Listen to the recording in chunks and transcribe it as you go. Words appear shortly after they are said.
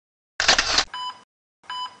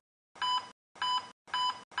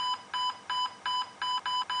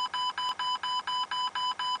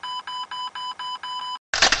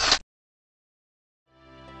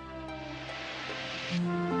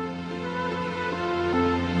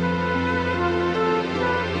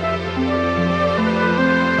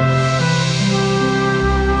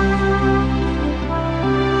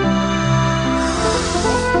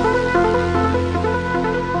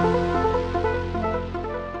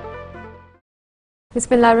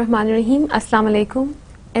Bismillahirrahmanirrahim. Assalamu alaikum.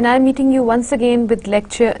 And I'm meeting you once again with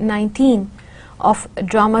lecture 19 of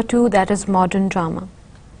drama 2, that is modern drama.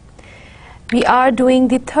 We are doing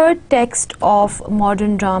the third text of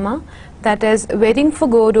modern drama, that is Waiting for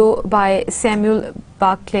Godot by Samuel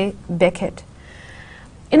Barclay Beckett.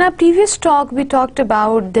 In our previous talk, we talked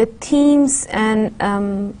about the themes and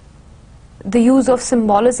the use of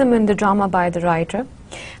symbolism in the drama by the writer.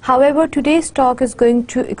 However, today's talk is going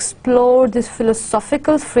to explore this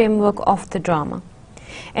philosophical framework of the drama.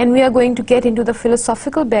 And we are going to get into the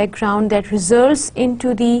philosophical background that results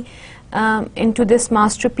into this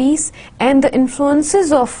masterpiece and the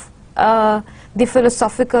influences of the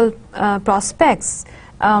philosophical prospects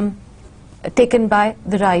taken by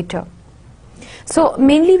the writer. So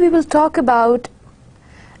mainly we will talk about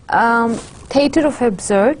theatre of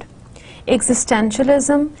absurd,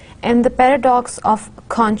 existentialism, and the paradox of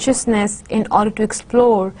consciousness in order to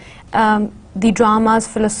explore the drama's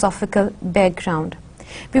philosophical background.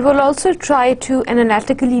 We will also try to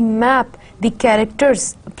analytically map the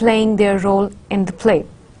characters playing their role in the play.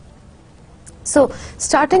 So,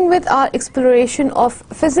 starting with our exploration of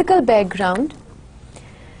physical background,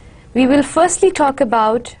 we will firstly talk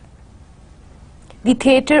about the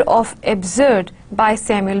theatre of absurd by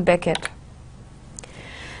Samuel Beckett.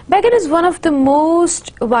 Beckett is one of the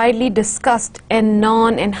most widely discussed and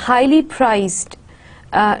known and highly prized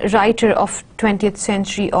writer of 20th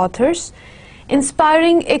century authors,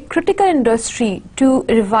 inspiring a critical industry to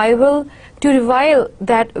revile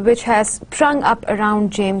that which has sprung up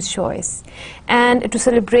around James Joyce, and to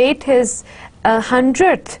celebrate his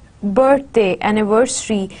 100th birthday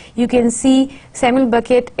anniversary. You can see Samuel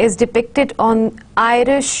Beckett is depicted on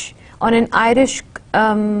an Irish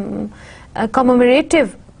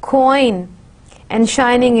commemorative coin and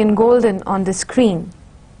shining in golden on the screen.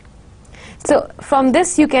 So from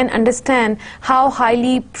this you can understand how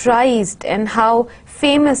highly prized and how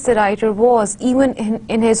famous the writer was even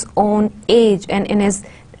in his own age and in his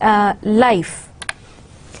life.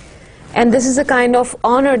 And this is a kind of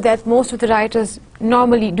honor that most of the writers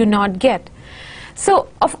normally do not get. So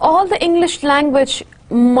of all the English language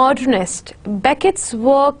modernists, Beckett's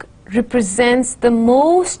work represents the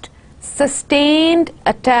most sustained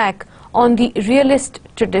attack on the realist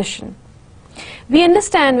tradition. We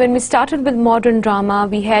understand when we started with modern drama,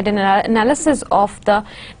 we had an analysis of the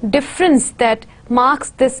difference that marks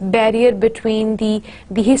this barrier between the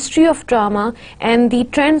history of drama and the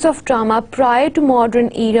trends of drama prior to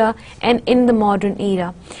modern era and in the modern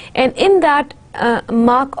era. And in that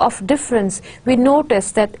mark of difference, we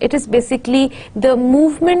notice that it is basically the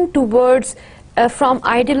movement towards from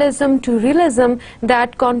idealism to realism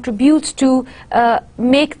that contributes to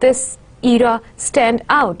make this era stand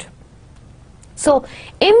out. So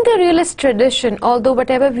in the realist tradition, although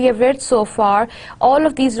whatever we have read so far, all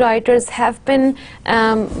of these writers have been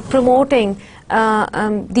promoting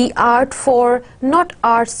the art for not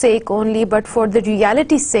art's sake only, but for the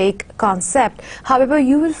reality's sake concept. However,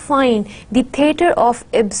 you will find the theatre of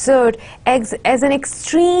absurd as an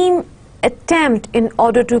extreme attempt in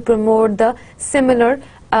order to promote the similar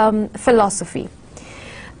philosophy.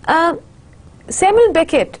 Samuel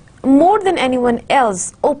Beckett, more than anyone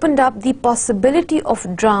else, opened up the possibility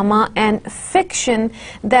of drama and fiction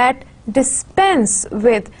that dispense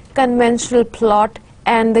with conventional plot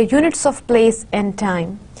and the units of place and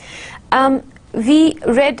time. We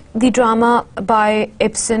read the drama by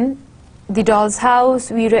Ibsen, The Doll's House,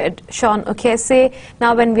 we read Sean O'Casey.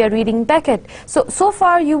 Now when we are reading Beckett, so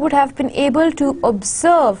far you would have been able to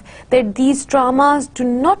observe that these dramas do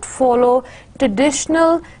not follow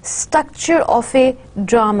traditional structure of a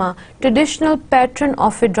drama, traditional pattern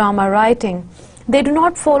of a drama writing. They do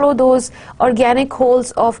not follow those organic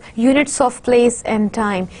wholes of units of place and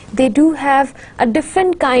time. They do have a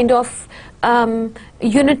different kind of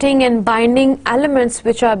uniting and binding elements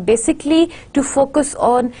which are basically to focus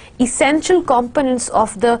on essential components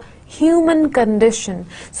of the human condition.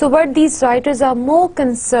 So what these writers are more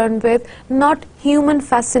concerned with, not human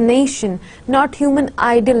fascination, not human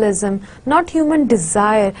idealism, not human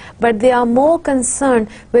desire, but they are more concerned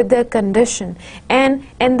with their condition. And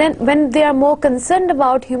then when they are more concerned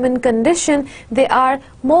about human condition, they are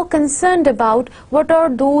more concerned about what are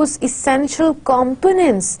those essential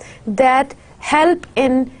components that help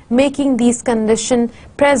in making these conditions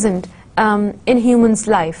present in humans'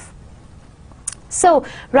 life. So,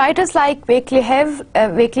 writers like Wakley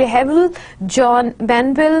Havel, John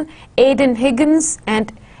Banville, Aidan Higgins,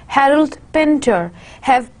 and Harold Pinter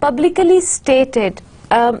have publicly stated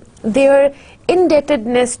their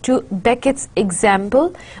indebtedness to Beckett's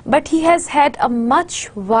example, but he has had a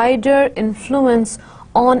much wider influence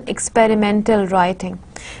on experimental writing.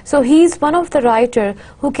 So he's one of the writers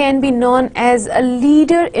who can be known as a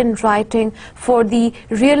leader in writing for the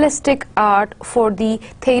realistic art, for the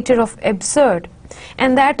theatre of absurd.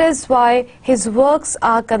 And that is why his works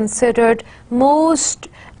are considered most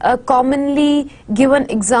commonly given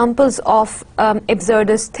examples of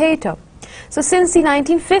absurdist theatre. So since the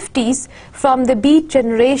 1950s, from the Beat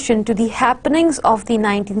generation to the happenings of the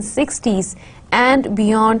 1960s and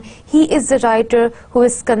beyond, he is the writer who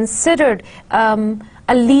is considered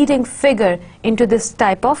a leading figure into this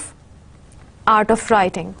type of art of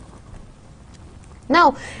writing.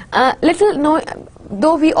 Now,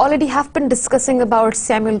 though we already have been discussing about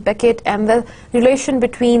Samuel Beckett and the relation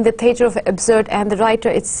between the theatre of absurd and the writer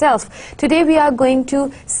itself, today we are going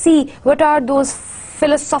to see what are those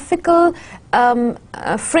philosophical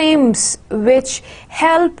frames which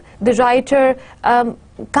help the writer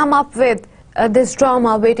come up with this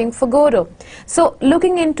drama, Waiting for Godot. So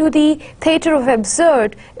looking into the theatre of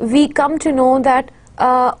absurd, we come to know that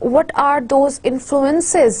what are those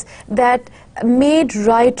influences that made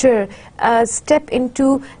writer step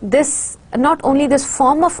into this, not only this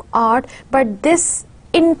form of art, but this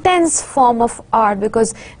intense form of art,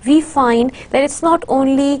 because we find that it's not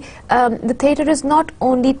only the theatre is not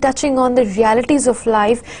only touching on the realities of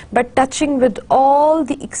life, but touching with all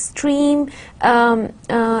the extreme,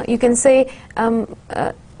 you can say,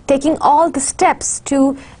 taking all the steps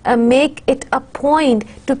to make it a point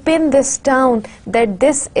to pin this down, that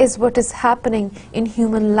this is what is happening in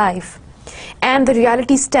human life. And the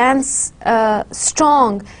reality stands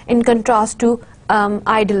strong in contrast to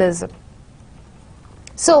idealism.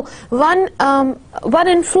 So one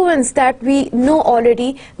influence that we know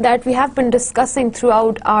already, that we have been discussing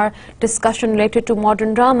throughout our discussion related to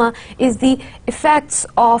modern drama, is the effects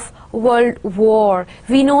of World War.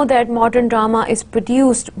 We know that modern drama is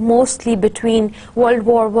produced mostly between World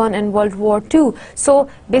War I and World War II. So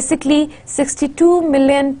basically 62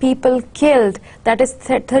 million people killed, that is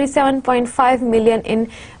 37.5 million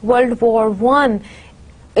in World War I,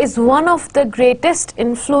 is one of the greatest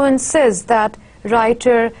influences that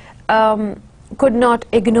writer could not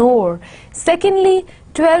ignore. Secondly,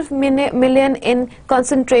 12 million in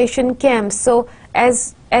concentration camps. So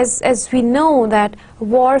as we know that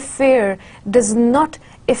warfare does not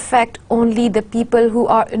affect only the people who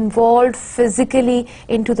are involved physically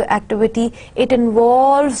into the activity, it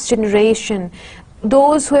involves generation.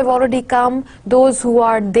 Those who have already come, those who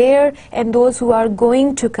are there, and those who are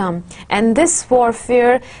going to come. And this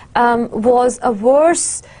warfare was a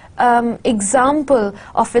worse example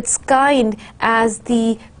of its kind as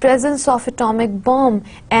the presence of atomic bomb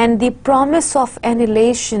and the promise of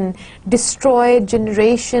annihilation destroyed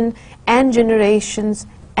generation and generations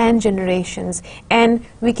and generations. And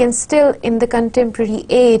we can still, in the contemporary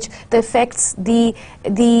age, the effects, the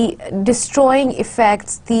destroying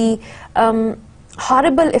effects, the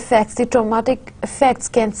horrible effects, the traumatic effects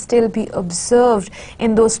can still be observed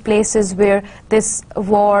in those places where this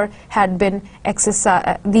war had been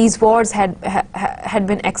exercised, these wars had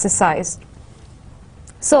been exercised.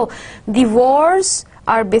 So the wars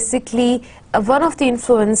are basically one of the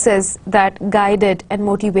influences that guided and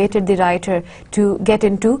motivated the writer to get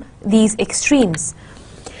into these extremes.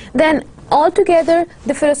 Then altogether,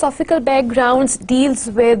 the philosophical backgrounds deals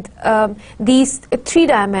with these three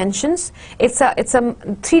dimensions. It's a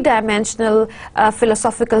three-dimensional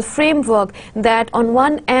philosophical framework that on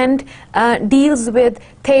one end deals with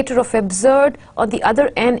theatre of absurd, on the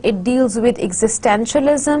other end it deals with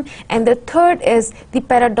existentialism, and the third is the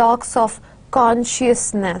paradox of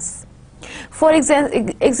consciousness. For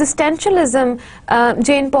example, existentialism,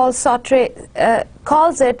 Jean-Paul Sartre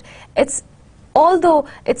calls it, although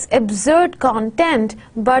it's absurd content,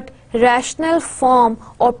 but rational form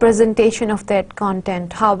or presentation of that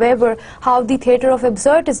content. However, how the theatre of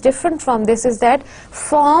absurd is different from this is that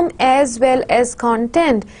form as well as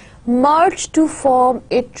content merge to form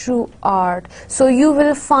a true art. So you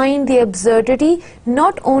will find the absurdity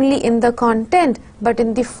not only in the content, but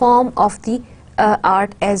in the form of the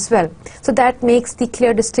art as well. So that makes the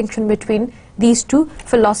clear distinction between these two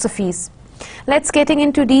philosophies. Let's getting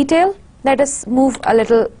into detail. Let us move a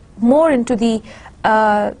little more into the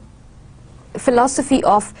philosophy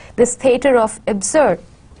of this theatre of absurd.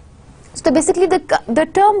 So basically the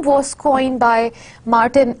term was coined by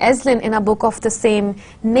Martin Esslin in a book of the same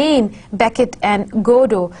name, Beckett and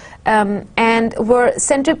Godot, and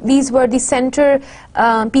these were the center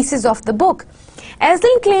pieces of the book.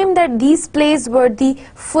 Esslin claimed that these plays were the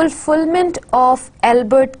fulfillment of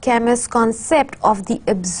Albert Camus' concept of the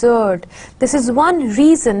absurd. This is one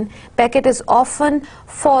reason Beckett is often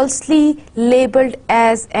falsely labeled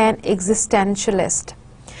as an existentialist.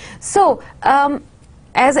 So,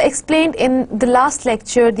 as I explained in the last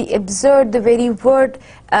lecture, the absurd, the very word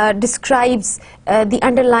describes the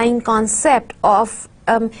underlying concept of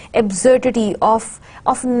absurdity, of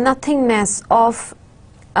nothingness, of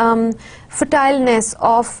futileness,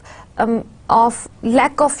 of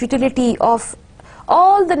lack of utility, of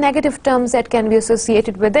all the negative terms that can be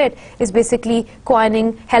associated with it, is basically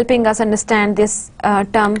helping us understand this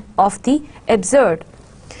term of the absurd.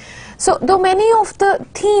 So, though many of the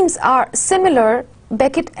themes are similar,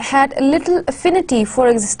 Beckett had a little affinity for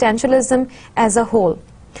existentialism as a whole.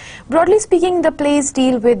 Broadly speaking, the plays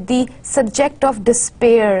deal with the subject of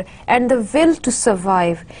despair and the will to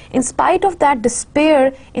survive, in spite of that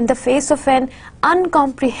despair in the face of an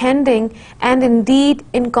uncomprehending and indeed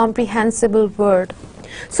incomprehensible world.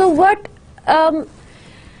 So what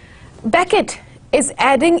Beckett is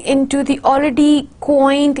adding into the already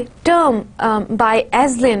coined term by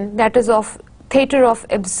Aslin, that is of theatre of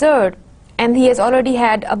absurd, and he has already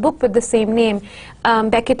had a book with the same name,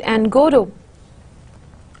 Beckett and Godot.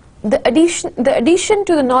 The addition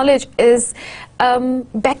to the knowledge is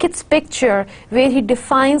Beckett's picture, where he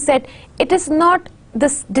defines that it is not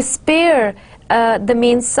this despair the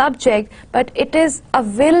main subject, but it is a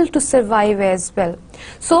will to survive as well.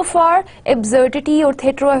 So far, absurdity or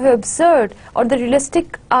theatre of absurd or the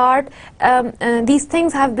realistic art, these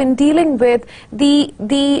things have been dealing with the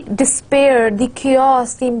despair, the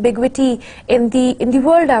chaos, the ambiguity in the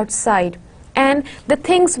world outside, and the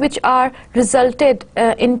things which are resulted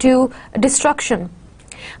into destruction.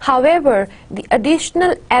 However, the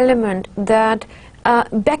additional element that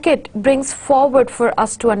Beckett brings forward for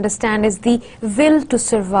us to understand is the will to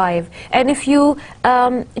survive. And if you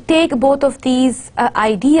take both of these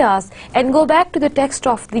ideas and go back to the text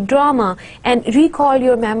of the drama and recall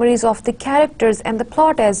your memories of the characters and the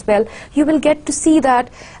plot as well, you will get to see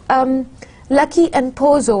that Lucky and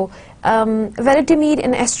Pozzo, Vladimir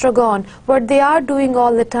and Estragon, what they are doing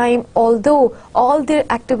all the time, although all their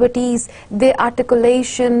activities, their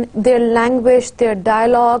articulation, their language, their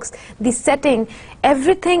dialogues, the setting,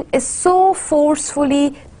 everything is so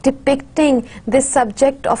forcefully depicting this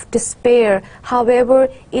subject of despair. However,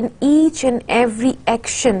 in each and every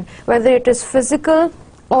action, whether it is physical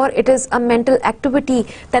or it is a mental activity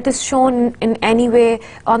that is shown in any way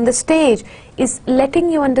on the stage, is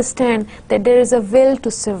letting you understand that there is a will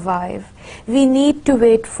to survive. We need to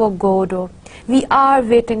wait for Godot. We are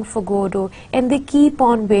waiting for Godot, and they keep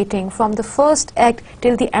on waiting from the first act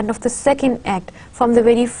till the end of the second act. From the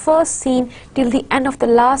very first scene till the end of the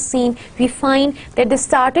last scene, we find that they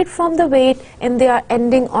started from the wait and they are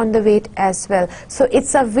ending on the wait as well. So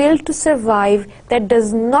it's a will to survive that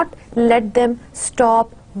does not let them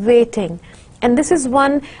stop waiting. And this is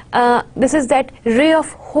that ray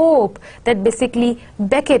of hope that basically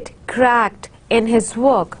Beckett cracked in his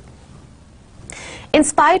work. In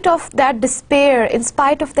spite of that despair, in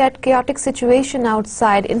spite of that chaotic situation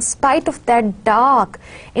outside, in spite of that dark,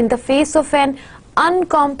 in the face of an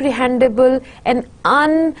uncomprehendable and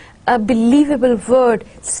unbelievable word,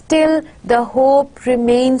 still the hope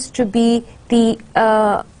remains to be the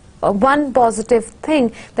one positive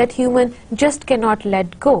thing that human just cannot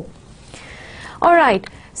let go. All right.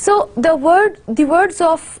 So the words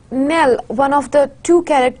of Nell, one of the two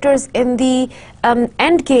characters in the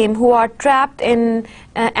end game who are trapped in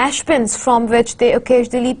ashpins from which they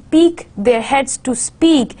occasionally peek their heads to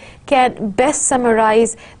speak, can best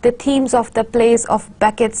summarize the themes of the plays of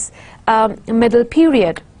Beckett's middle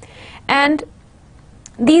period. And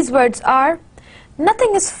these words are,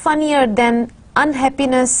 nothing is funnier than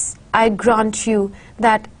unhappiness, I grant you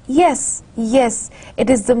that. Yes, yes, it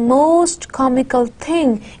is the most comical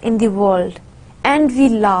thing in the world. And we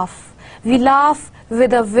laugh. We laugh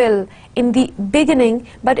with a will in the beginning,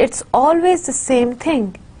 but it's always the same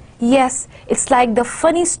thing. Yes, it's like the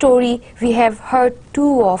funny story we have heard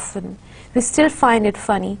too often. We still find it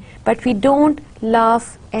funny, but we don't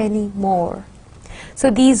laugh anymore. So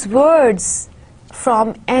these words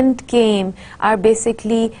from Endgame are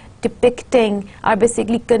basically conveying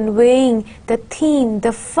the theme,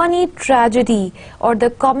 the funny tragedy or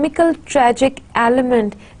the comical tragic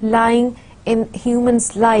element lying in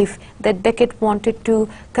human's life that Beckett wanted to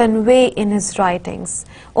convey in his writings.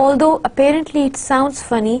 Although apparently it sounds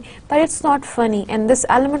funny, but it's not funny, and this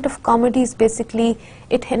element of comedy is basically,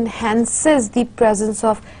 it enhances the presence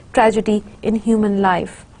of tragedy in human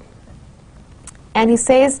life. And he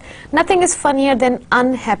says, nothing is funnier than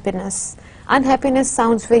unhappiness. Unhappiness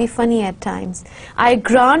sounds very funny at times. I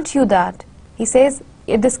grant you that. He says,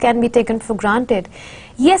 this can be taken for granted.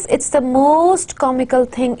 Yes, it's the most comical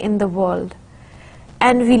thing in the world.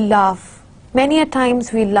 And we laugh. Many a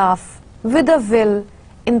times we laugh with a will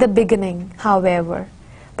in the beginning, however,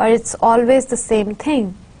 but it's always the same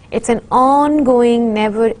thing. It's an ongoing,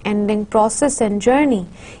 never-ending process and journey.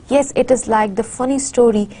 Yes, it is like the funny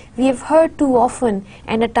story we have heard too often,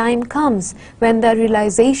 and a time comes when the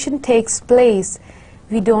realization takes place,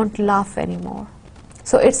 we don't laugh anymore.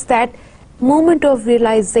 So it's that moment of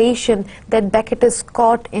realization that Beckett is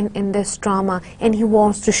caught in this drama, and he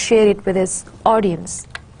wants to share it with his audience.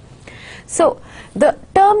 So the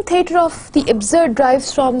term theatre of the absurd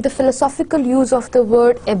derives from the philosophical use of the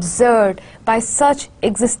word absurd by such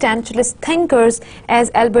existentialist thinkers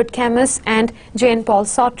as Albert Camus and Jean-Paul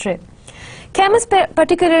Sartre. Camus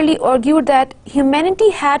particularly argued that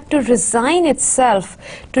humanity had to resign itself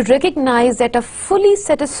to recognize that a fully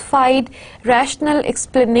satisfied rational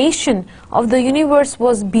explanation of the universe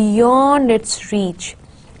was beyond its reach.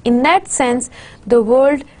 In that sense, the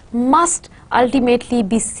world must ultimately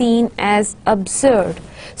be seen as absurd.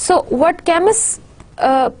 So what Camus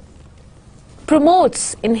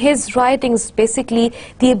promotes in his writings, basically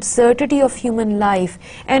the absurdity of human life,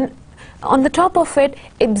 and on the top of it,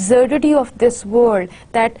 absurdity of this world,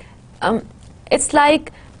 that it's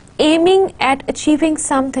like aiming at achieving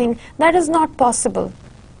something that is not possible,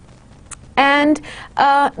 and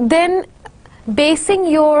then basing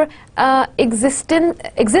your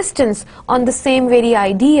existence on the same very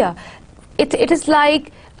idea. It is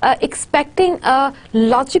like expecting a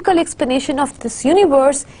logical explanation of this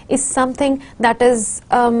universe is something that is,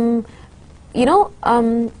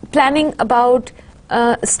 planning about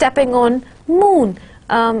stepping on moon.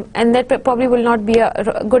 And that probably will not be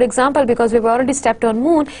a good example because we've already stepped on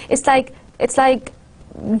moon. It's like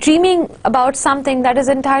dreaming about something that is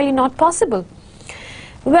entirely not possible.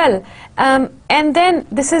 Well, and then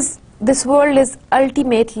this world is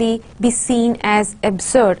ultimately be seen as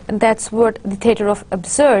absurd, and that's what the theatre of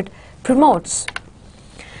absurd promotes.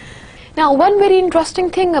 Now, one very interesting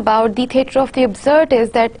thing about the theatre of the absurd is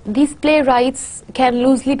that these playwrights can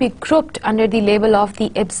loosely be grouped under the label of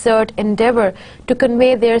the absurd endeavor to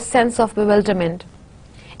convey their sense of bewilderment,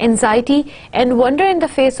 anxiety, and wonder in the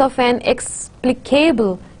face of an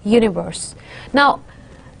explicable universe. Now,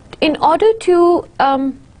 in order to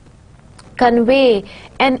convey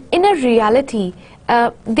an inner reality,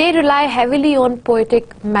 they rely heavily on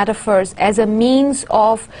poetic metaphors as a means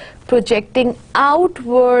of projecting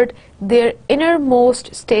outward their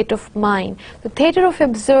innermost state of mind. The theatre of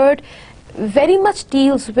absurd very much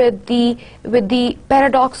deals with the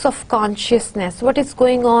paradox of consciousness, what is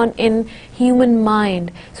going on in human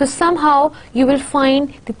mind. So somehow you will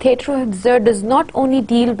find the theatre of absurd does not only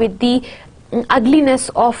deal with the ugliness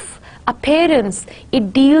of appearance,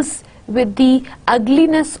 it deals with the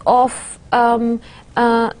ugliness of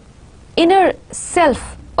inner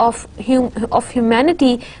self of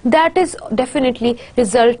humanity that is definitely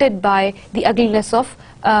resulted by the ugliness of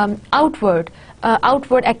outward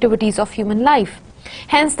activities of human life.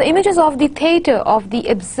 Hence, the images of the theatre of the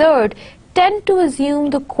absurd tend to assume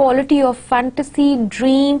the quality of fantasy,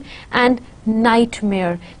 dream, and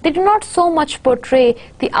nightmare. They do not so much portray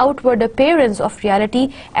the outward appearance of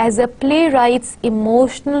reality as a playwright's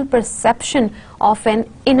emotional perception of an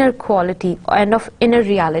inner quality and of inner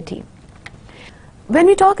reality. When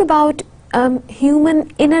we talk about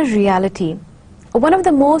human inner reality, one of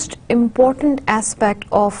the most important aspects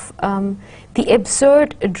of the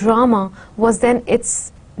absurd drama was then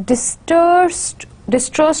its distrust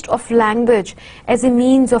of language as a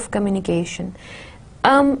means of communication.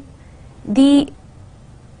 The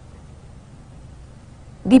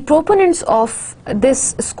proponents of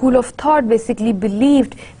this school of thought basically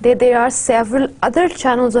believed that there are several other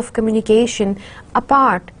channels of communication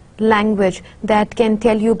apart language that can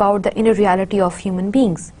tell you about the inner reality of human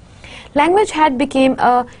beings. Language had become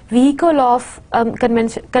a vehicle of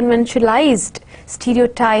conventionalized,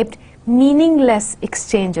 stereotyped, meaningless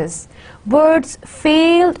exchanges. Words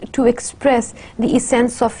failed to express the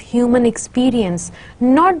essence of human experience,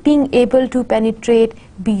 not being able to penetrate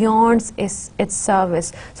beyond its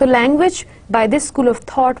service. So language, by this school of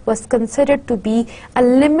thought, was considered to be a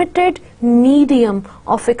limited medium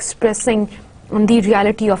of expressing the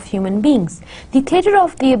reality of human beings. The theatre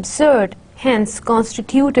of the absurd, hence,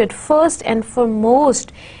 constituted first and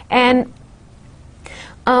foremost an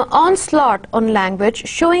onslaught on language,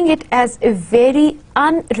 showing it as a very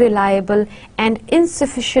unreliable and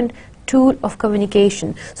insufficient tool of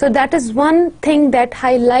communication. So that is one thing that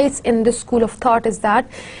highlights in this school of thought, is that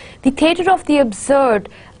the theatre of the absurd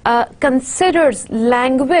considers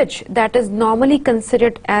language that is normally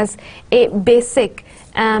considered as a basic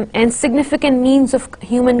and significant means of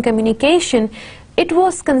human communication. it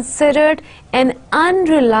was considered an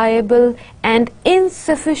unreliable and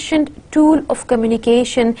insufficient tool of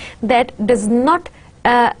communication that does not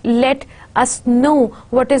let us know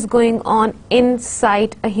what is going on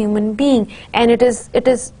inside a human being. And it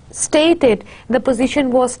is stated, the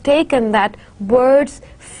position was taken that words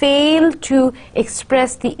fail to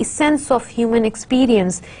express the essence of human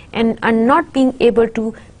experience and are not being able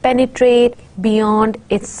to penetrate beyond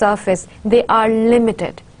its surface. They are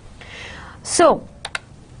limited. So,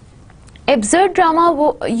 absurd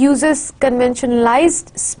drama uses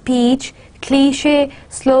conventionalized speech, cliché,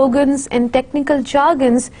 slogans and technical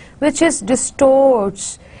jargons, which is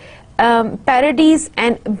distorts, parodies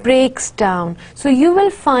and breaks down. So you will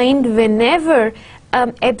find whenever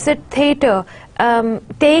absurd theatre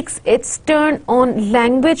takes its turn on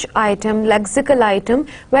language item, lexical item,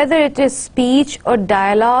 whether it is speech or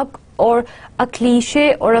dialogue or a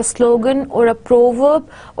cliche or a slogan or a proverb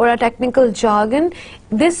or a technical jargon,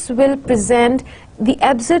 this will present, the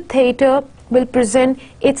absurd theatre will present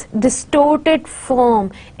its distorted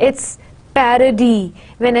form, its parody.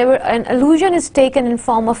 Whenever an allusion is taken in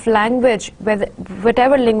form of language,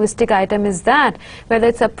 whatever linguistic item is that, whether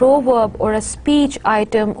it's a proverb or a speech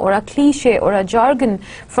item or a cliche or a jargon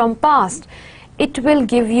from past, it will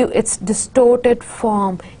give you its distorted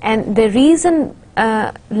form. And the reason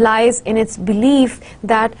lies in its belief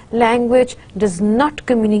that language does not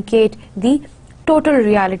communicate the total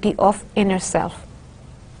reality of inner self,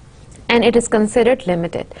 and it is considered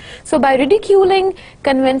limited. So by ridiculing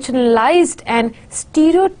conventionalized and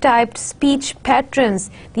stereotyped speech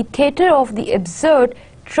patterns, the theatre of the absurd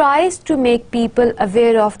tries to make people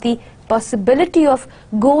aware of the possibility of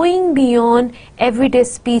going beyond everyday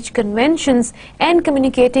speech conventions and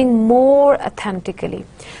communicating more authentically.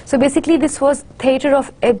 So basically this was theatre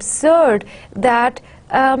of absurd that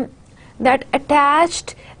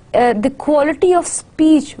attached the quality of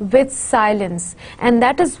speech with silence, and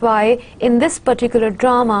that is why in this particular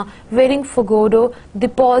drama, Waiting for Godot, the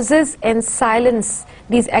pauses and silence,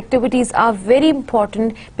 these activities are very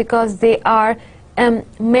important because they are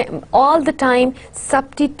all the time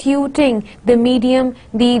substituting the medium,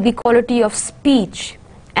 the quality of speech.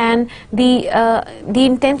 And the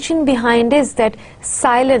intention behind is that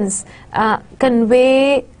silence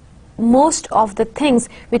convey most of the things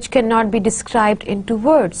which cannot be described into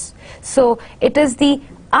words. So it is the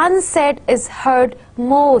unsaid is heard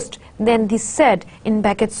most than the said in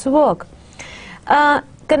Beckett's work.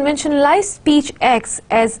 Conventionalized speech acts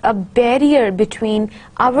as a barrier between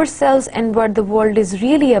ourselves and what the world is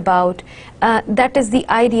really about. That is the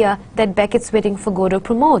idea that Beckett's Waiting for Godot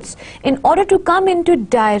promotes. In order to come into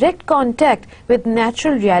direct contact with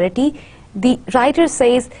natural reality, the writer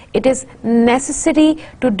says it is necessary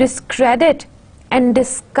to discredit and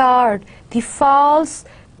discard the false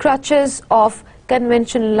crutches of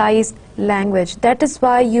conventionalized language. That is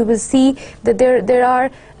why you will see that there are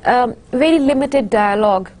very limited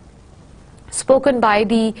dialogue spoken by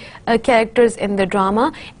the characters in the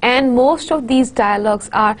drama, and most of these dialogues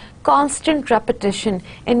are constant repetition,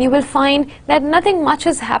 and you will find that nothing much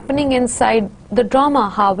is happening inside the drama.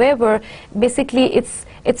 However, basically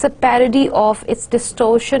it's a parody of, its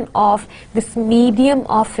distortion of this medium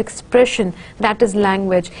of expression that is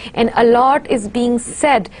language, and a lot is being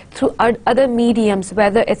said through other mediums,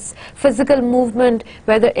 whether it's physical movement,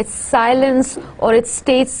 whether it's silence, or it's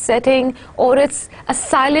stage setting, or it's a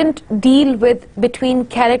silent deal with between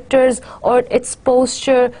characters, or its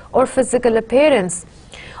posture or physical appearance.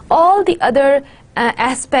 All the other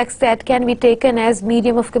aspects that can be taken as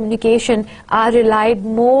medium of communication are relied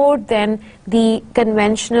more than the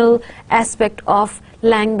conventional aspect of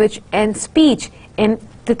language and speech in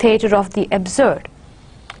the theatre of the absurd.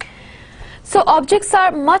 So objects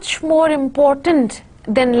are much more important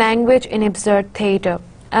than language in absurd theatre,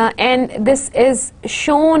 and this is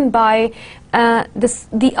shown by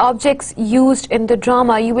the objects used in the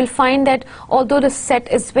drama. You will find that although the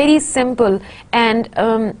set is very simple,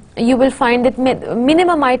 and you will find that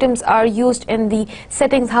minimum items are used in the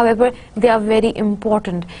settings, however they are very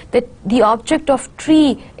important. That the object of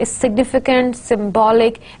tree is significant,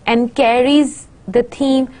 symbolic, and carries the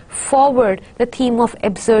theme forward, the theme of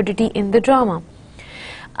absurdity in the drama.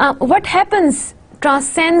 What happens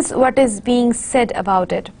transcends what is being said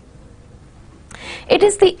about it. It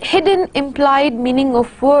is the hidden implied meaning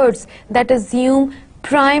of words that assume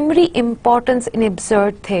primary importance in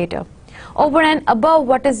absurd theatre, over and above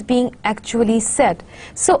what is being actually said.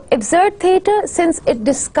 So absurd theatre, since it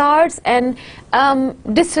discards and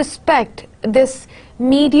disrespect this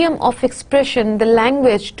medium of expression, the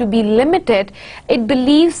language, to be limited, it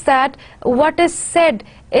believes that what is said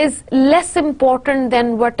is less important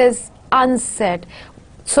than what is unsaid.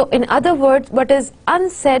 So in other words, what is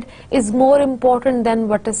unsaid is more important than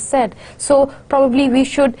what is said. So probably we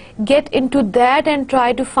should get into that and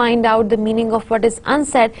try to find out the meaning of what is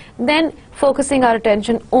unsaid, then focusing our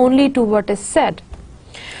attention only to what is said.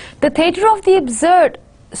 The theatre of the absurd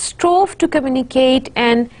strove to communicate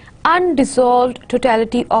an undissolved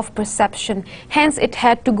totality of perception, hence it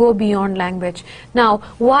had to go beyond language. Now,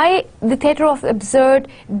 why the theatre of absurd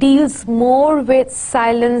deals more with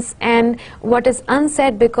silence and what is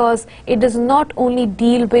unsaid? Because it does not only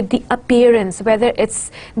deal with the appearance, whether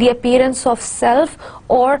it's the appearance of self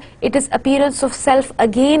or it is appearance of self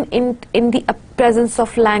again in the presence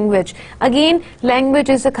of language. Again, language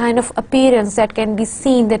is a kind of appearance that can be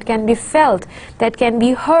seen, that can be felt, that can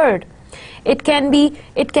be heard. It can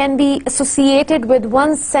be associated with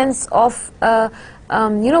one sense of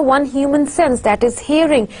one human sense, that is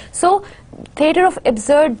hearing. So theatre of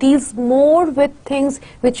absurd deals more with things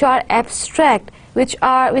which are abstract, which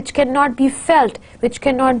cannot be felt, which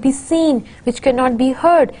cannot be seen, which cannot be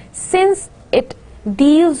heard, since it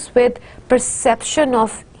deals with perception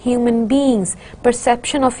of human beings,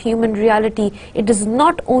 perception of human reality. It does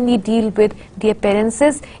not only deal with the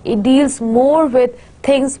appearances, it deals more with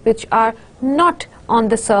things which are not on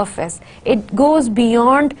the surface. It goes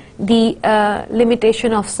beyond the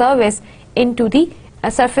limitation of surface into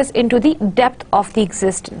the depth of the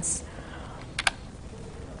existence.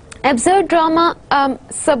 Absurd drama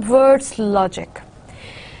subverts logic.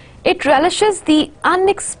 It relishes the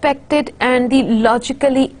unexpected and the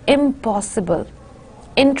logically impossible.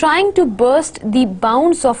 In trying to burst the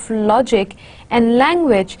bounds of logic and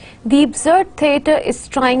language, the absurd theatre is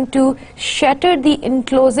trying to shatter the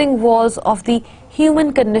enclosing walls of the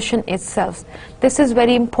human condition itself. This is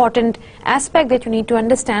very important aspect that you need to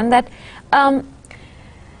understand, that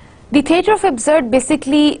the theatre of absurd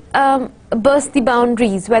basically bursts the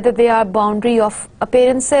boundaries, whether they are boundary of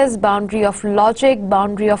appearances, boundary of logic,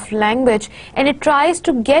 boundary of language, and it tries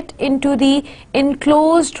to get into the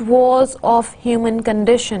enclosed walls of human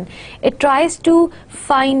condition. It tries to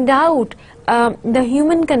find out the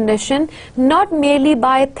human condition not merely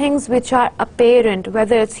by things which are apparent,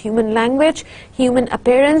 whether it's human language, human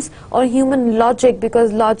appearance, or human logic,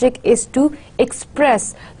 because logic is to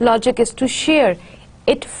express, logic is to share.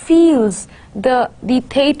 It feels, the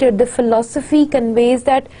theatre, the philosophy conveys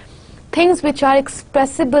that things which are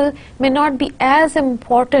expressible may not be as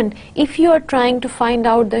important if you are trying to find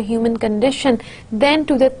out the human condition than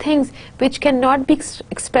to the things which cannot be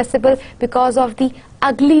expressible because of the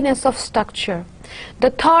ugliness of structure. The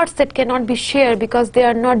thoughts that cannot be shared because they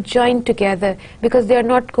are not joined together, because they are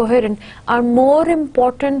not coherent, are more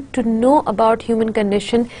important to know about human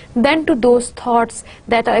condition than to those thoughts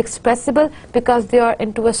that are expressible because they are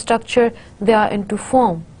into a structure, they are into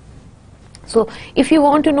form. So if you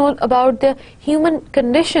want to know about the human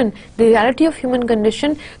condition, the reality of human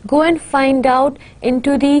condition, go and find out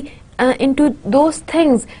into those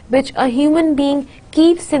things which a human being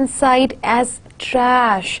keeps inside as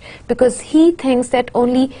trash, because he thinks that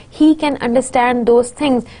only he can understand those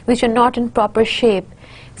things which are not in proper shape.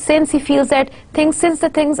 Since he feels that since the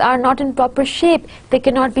things are not in proper shape, they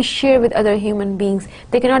cannot be shared with other human beings,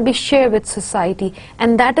 they cannot be shared with society,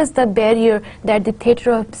 and that is the barrier that the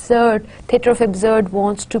theatre of absurd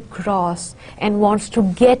wants to cross and wants to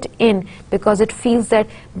get in, because it feels that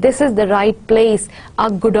this is the right place, a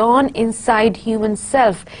godown inside human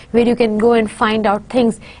self, where you can go and find out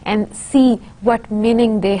things and see what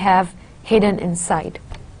meaning they have hidden inside.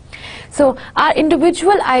 So our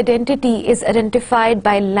individual identity is identified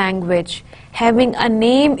by language. Having a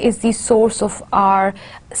name is the source of our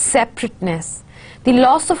separateness. The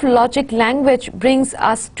loss of logic language brings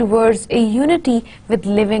us towards a unity with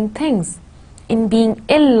living things. In being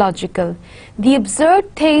illogical, the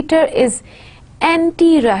absurd theatre is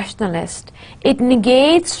anti-rationalist. It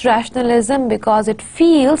negates rationalism because it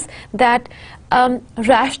feels that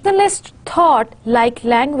rationalist thought, like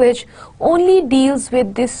language, only deals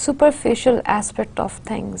with this superficial aspect of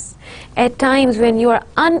things. At times when you are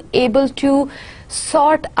unable to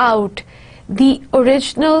sort out the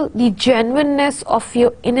original, the genuineness of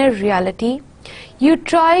your inner reality, you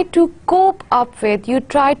try to cope up with, you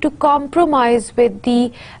try to compromise with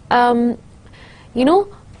the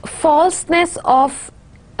falseness of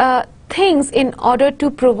things in order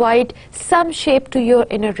to provide some shape to your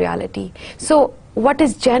inner reality. So what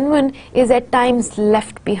is genuine is at times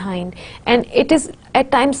left behind, and it is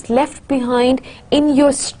at times left behind in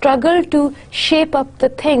your struggle to shape up the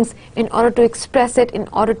things in order to express it, in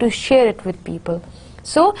order to share it with people.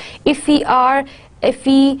 So if we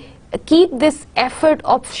keep this effort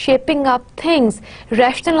of shaping up things,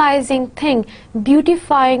 rationalizing thing,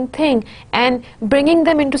 beautifying thing, and bringing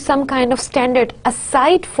them into some kind of standard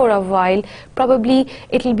aside for a while, probably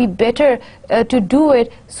it will be better to do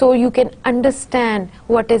it so you can understand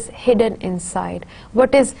what is hidden inside,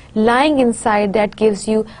 what is lying inside, that gives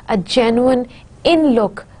you a genuine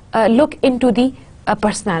look into the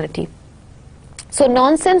personality. So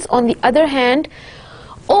nonsense, on the other hand,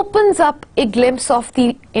 opens up a glimpse of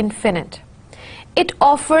the infinite. It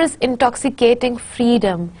offers intoxicating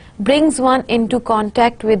freedom, brings one into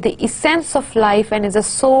contact with the essence of life, and is a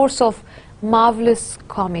source of marvelous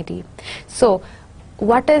comedy. So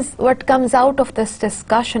what comes out of this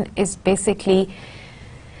discussion is basically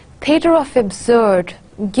theatre of absurd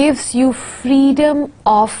gives you freedom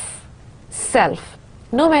of self.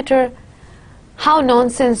 No matter how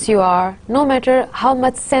nonsense you are, no matter how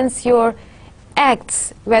much sense your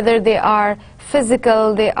acts, whether they are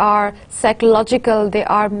physical, they are psychological, they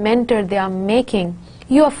are mental, they are making,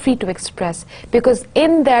 you are free to express, because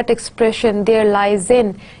in that expression there lies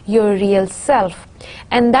in your real self.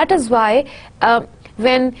 And that is why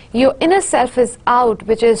when your inner self is out,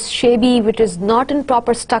 which is shabby, which is not in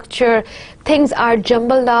proper structure, things are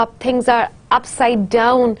jumbled up, things are upside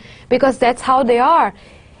down, because that's how they are.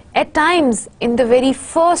 At times, in the very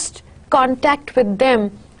first contact with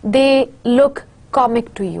them, they look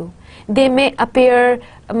comic to you. They may appear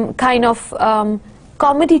kind of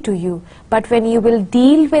comedy to you, but when you will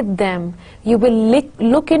deal with them, you will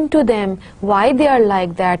look into them, why they are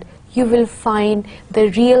like that, you will find the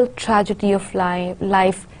real tragedy of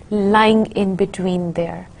life lying in between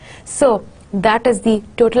there. So that is the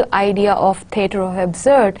total idea of theatre of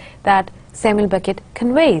absurd that Samuel Beckett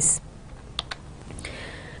conveys.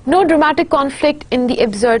 No dramatic conflict in the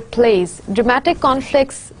absurd plays. Dramatic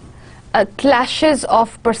conflicts, clashes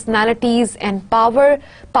of personalities and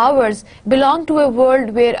powers belong to a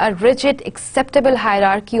world where a rigid, acceptable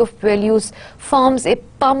hierarchy of values forms a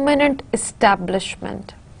permanent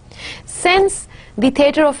establishment. Since the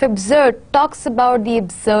theatre of absurd talks about the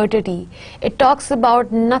absurdity, it talks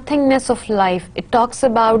about nothingness of life, it talks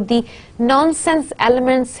about the nonsense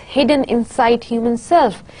elements hidden inside human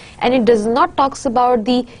self, and it does not talks about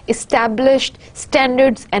the established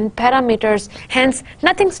standards and parameters, hence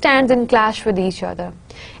nothing stands in clash with each other.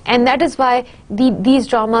 And that is why these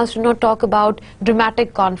dramas do not talk about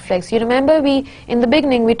dramatic conflicts. You remember in the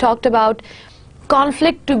beginning we talked about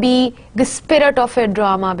conflict to be the spirit of a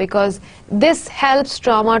drama, because this helps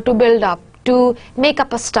drama to build up, to make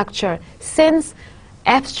up a structure. Since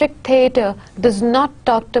abstract theatre does not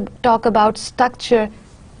talk about structure,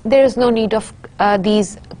 there is no need of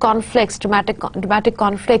these conflicts, dramatic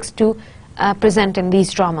conflicts to present in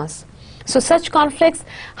these dramas. So such conflicts,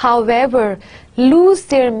 however, lose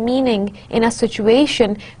their meaning in a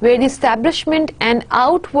situation where the establishment and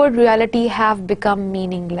outward reality have become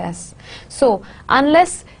meaningless. So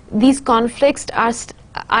unless these conflicts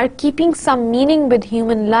are keeping some meaning with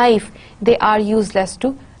human life, they are useless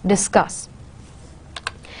to discuss.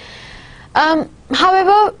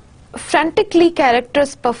 However, frantically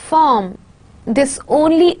characters perform, this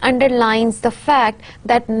only underlines the fact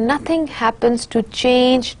that nothing happens to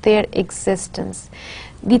change their existence.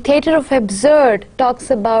 The theatre of absurd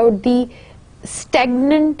talks about the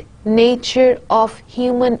stagnant nature of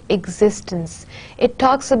human existence. It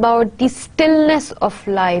talks about the stillness of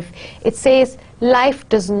life. It says life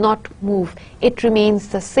does not move, it remains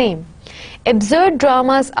the same. Absurd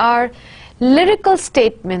dramas are lyrical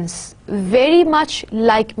statements, very much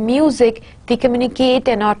like music. They communicate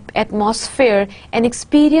an atmosphere, an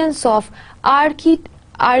experience of archetypal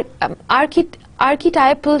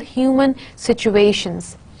human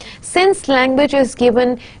situations. Since language is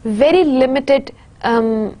given very limited,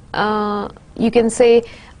 you can say,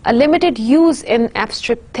 a limited use in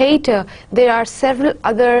abstract theatre, there are several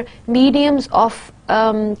other mediums of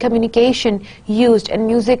communication used, and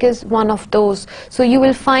music is one of those. So you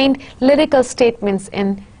will find lyrical statements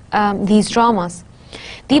in these dramas.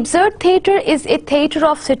 The absurd theatre is a theatre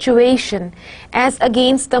of situation as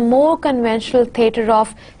against the more conventional theatre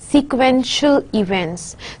of sequential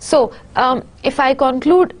events. So if I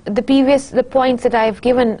conclude the points that I have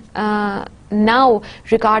given now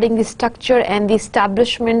regarding the structure and the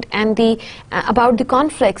establishment and about the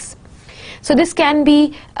conflicts, so this can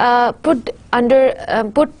be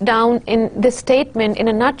put down in this statement in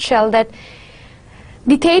a nutshell, that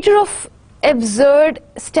the theatre of absurd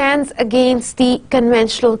stands against the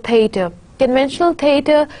conventional theatre. Conventional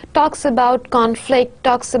theatre talks about conflict,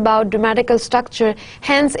 talks about dramatical structure,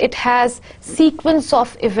 hence it has sequence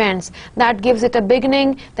of events that gives it a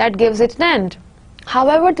beginning, that gives it an end.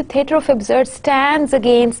 However, the theatre of absurd stands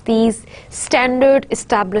against these standard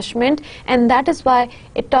establishment, and that is why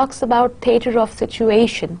it talks about theatre of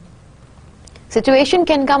situation. Situation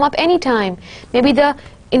can come up anytime, maybe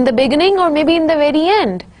in the beginning or maybe in the very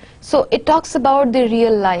end. So it talks about the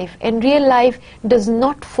real life, and real life does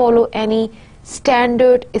not follow any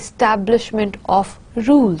standard establishment of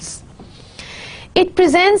rules. It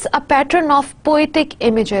presents a pattern of poetic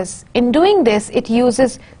images. In doing this, it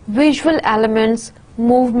uses visual elements,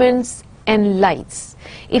 movements, and lights.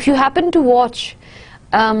 If you happen to watch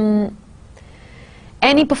any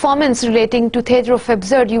performance relating to theatre of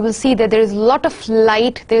absurd, you will see that there is a lot of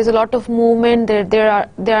light, there is a lot of movement, there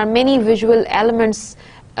are many visual elements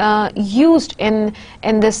used in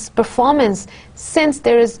this performance, since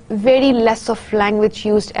there is very less of language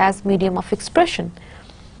used as medium of expression.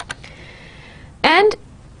 And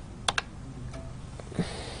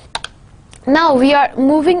now we are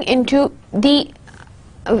moving into the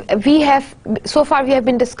so far we have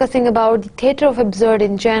been discussing about the theatre of absurd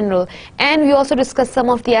in general, and we also discussed some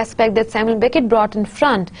of the aspects that Samuel Beckett brought in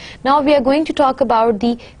front. Now we are going to talk about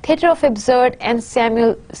the theatre of absurd and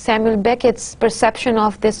Samuel Beckett's perception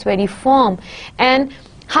of this very form, and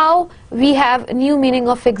how we have a new meaning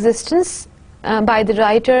of existence by the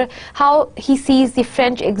writer, how he sees the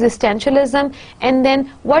French existentialism, and then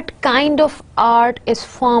what kind of art is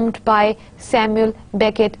formed by Samuel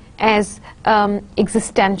Beckett as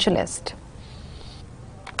existentialist.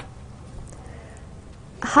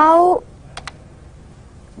 How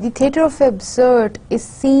the theatre of absurd is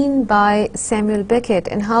seen by Samuel Beckett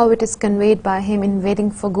and how it is conveyed by him in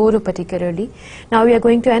Waiting for Godot particularly. Now we are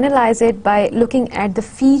going to analyze it by looking at the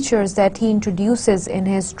features that he introduces in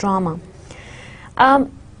his drama.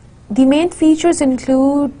 The main features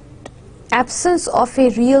include absence of a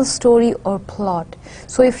real story or plot.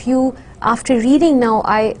 So if you, after reading now,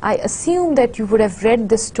 I assume that you would have read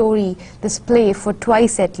this story, this play for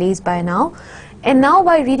twice at least by now, and now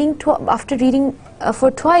by reading, after reading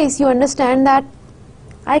for twice, you understand that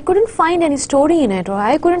I couldn't find any story in it, or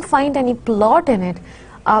I couldn't find any plot in it,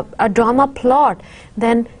 a drama plot.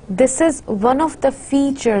 Then this is one of the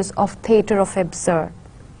features of theatre of absurd.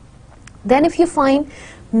 Then if you find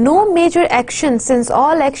no major action, since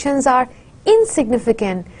all actions are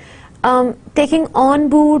insignificant, taking on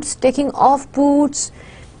boots, taking off boots,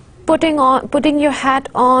 putting your hat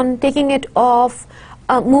on, taking it off,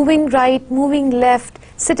 moving right, moving left,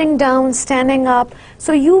 sitting down, standing up.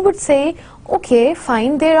 So you would say, okay,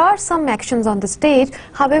 fine, there are some actions on the stage,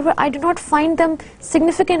 however, I do not find them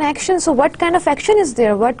significant actions. So what kind of action is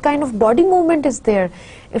there? What kind of body movement is there?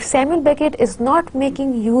 If Samuel Beckett is not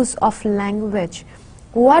making use of language,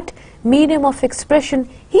 what medium of expression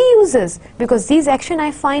he uses? Because these actions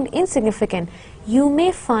I find insignificant. You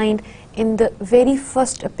may find in the very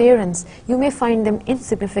first appearance, you may find them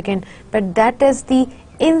insignificant, but that is the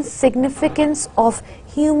insignificance of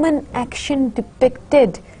human action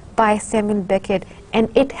depicted by Samuel Beckett, and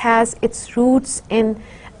it has its roots in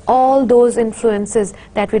all those influences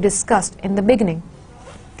that we discussed in the beginning.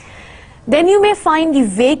 Then you may find the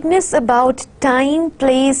vagueness about time,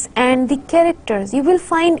 place, and the characters. You will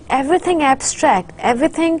find everything abstract,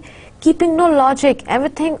 everything keeping no logic,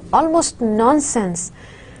 everything almost nonsense.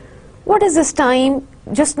 What is this time?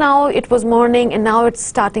 Just now it was morning and now it's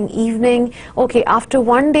starting evening. Okay, after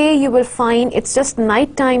one day you will find it's just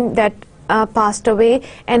night time that passed away,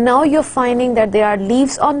 and now you're finding that there are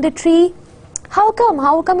leaves on the tree. How come?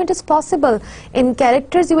 How come it is possible? In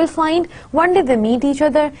characters you will find one day they meet each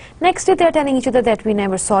other, next day they're telling each other that we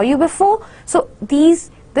never saw you before. So this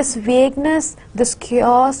vagueness, this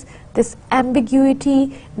chaos, this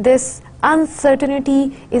ambiguity, this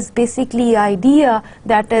uncertainty is basically idea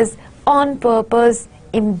that is on purpose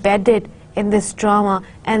embedded in this drama,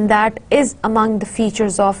 and that is among the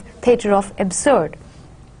features of theatre of absurd.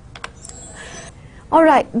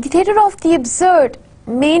 Alright, the theatre of the absurd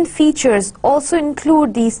main features also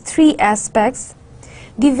include these three aspects.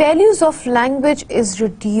 The values of language is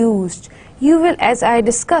reduced. You will, as I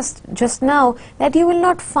discussed just now, that you will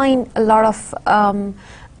not find a lot of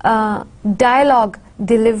dialogue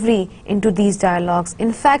delivery into these dialogues.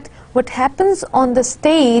 In fact, what happens on the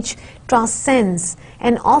stage transcends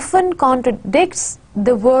and often contradicts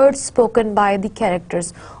the words spoken by the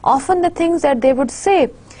characters. Often the things that they would say,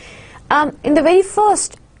 in the very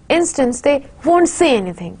first instance, they won't say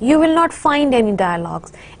anything. You will not find any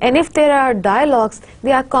dialogues. And if there are dialogues,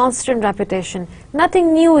 they are constant repetition.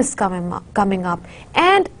 Nothing new is coming up.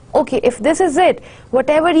 And okay, if this is it,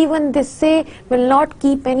 whatever even they say will not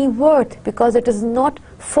keep any worth, because it is not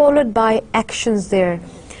followed by actions there.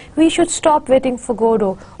 we should stop waiting for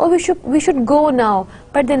Godot, or we should go now,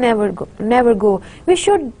 but they never go. We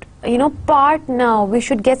should, you know, part now, we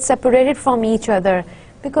should get separated from each other,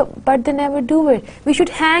 but they never do it. We should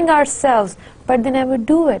hang ourselves, but they never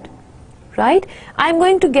do it, right? I'm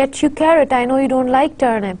going to get you carrot, I know you don't like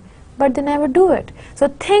turnip, but they never do it. So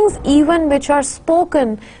things even which are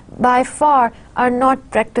spoken by far are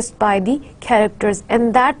not practiced by the characters,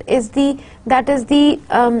 and that is the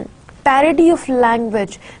parody of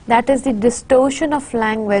language, that is the distortion of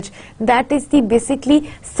language, that is the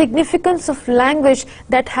basically significance of language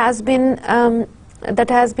that has been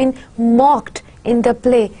mocked in the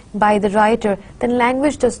play by the writer. Then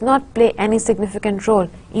language does not play any significant role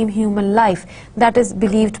in human life. That is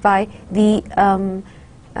believed by the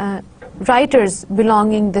writers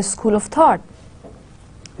belonging this school of thought.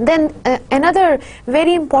 Then another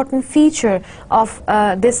very important feature of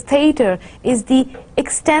this theatre is the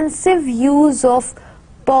extensive use of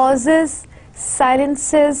pauses,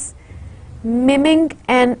 silences, miming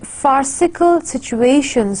and farcical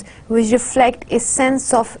situations which reflect a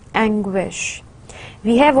sense of anguish.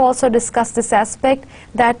 We have also discussed this aspect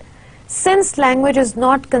that since language is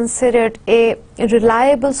not considered a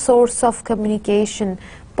reliable source of communication,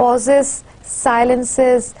 pauses,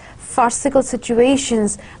 silences, farcical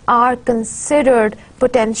situations are considered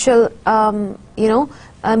potential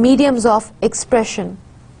mediums of expression.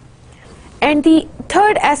 And the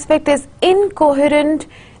third aspect is incoherent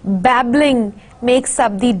babbling makes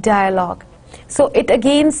up the dialogue. So it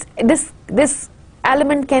again, this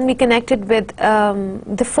element can be connected with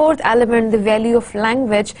the fourth element, the value of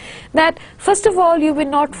language, that first of all you will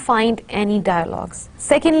not find any dialogues.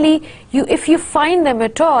 Secondly, if you find them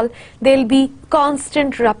at all, they'll be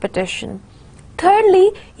constant repetition.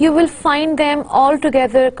 Thirdly, you will find them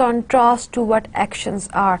altogether contrast to what actions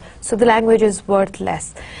are, so the language is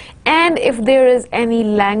worthless. And if there is any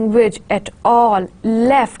language at all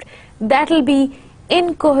left, that will be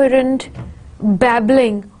incoherent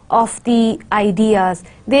babbling of the ideas.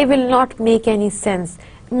 They will not make any sense.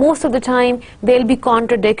 Most of the time there'll be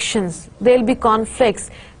contradictions, there'll be conflicts.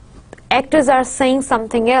 Actors are saying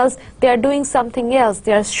something else, they are doing something else,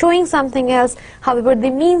 they are showing something else, however they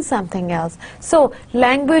mean something else. So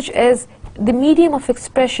language is the medium of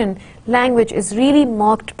expression. Language is really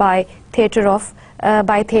mocked by theatre of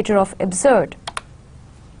absurd.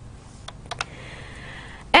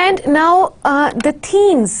 And now the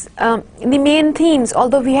themes, the main themes,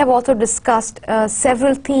 although we have also discussed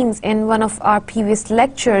several themes in one of our previous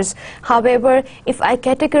lectures, however, if I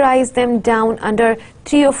categorize them down under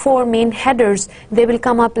 3 or 4 main headers, they will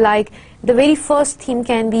come up like: the very first theme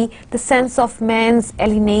can be the sense of man's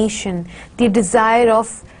alienation, the desire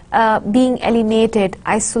of being alienated,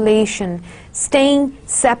 isolation, staying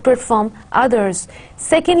separate from others.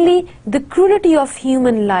 Secondly, the cruelty of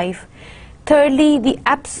human life. Thirdly, the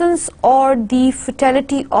absence or the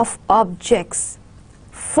futility of objects.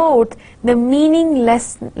 Fourth, the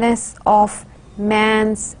meaninglessness of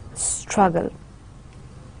man's struggle.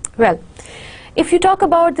 Well, if you talk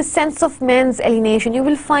about the sense of man's alienation, you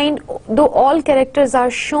will find, though all characters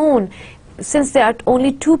are shown, since there are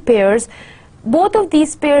only 2 pairs, both of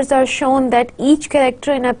these pairs are shown that each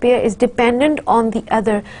character in a pair is dependent on the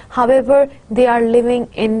other. However, they are living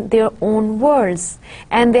in their own worlds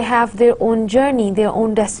and they have their own journey, their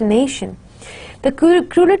own destination. The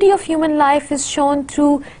cruelty of human life is shown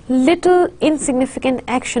through little insignificant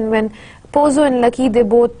action. When Pozo and Lucky, they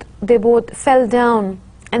both fell down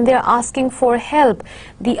and they are asking for help.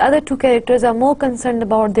 The other 2 characters are more concerned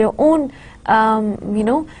about their own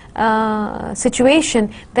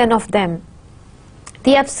situation than of them.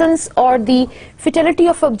 The absence or the futility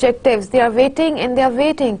of objectives, they are waiting and they are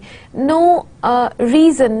waiting. No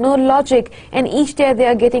reason, no logic, and each day they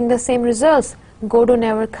are getting the same results. Godot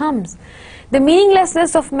never comes. The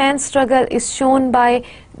meaninglessness of man's struggle is shown by,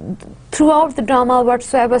 throughout the drama,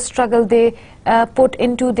 whatsoever struggle they put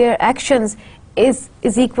into their actions is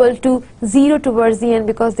equal to 0 towards the end,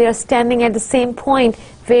 because they are standing at the same point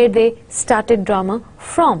where they started drama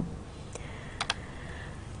from.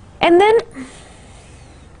 And then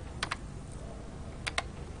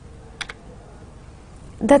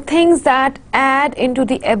the things that add into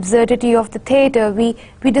the absurdity of the theatre, we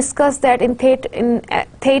discussed that in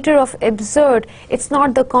theatre of absurd, it's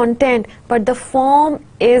not the content but the form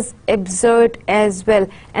is absurd as well,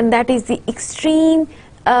 and that is the extreme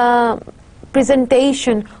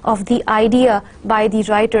presentation of the idea by the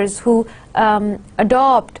writers who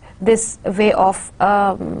adopt this way of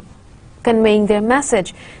conveying their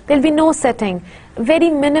message. There will be no setting. Very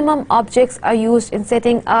minimum objects are used in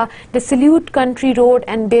setting a dissolute country road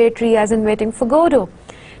and bare tree as in Waiting for Godot.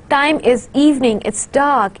 Time is evening, it's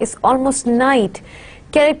dark, it's almost night.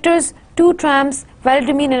 Characters, two tramps,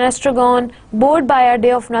 Valdemar and Estragon, bored by our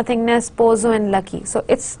day of nothingness, Pozo and Lucky. So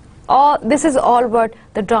this is all what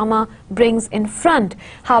the drama brings in front.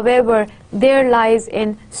 However, there lies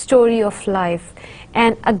in story of life,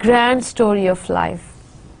 and a grand story of life.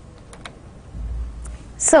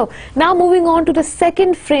 So now moving on to the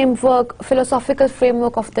second framework, philosophical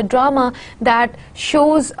framework of the drama, that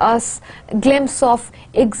shows us a glimpse of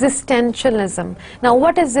existentialism. Now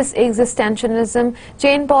what is this existentialism?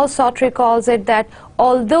 Jean-Paul Sartre calls it that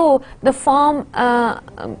although the form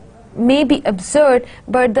may be absurd,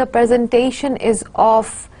 but the presentation is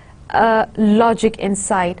of logic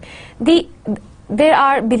inside. There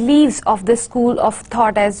are beliefs of this school of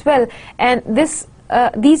thought as well, and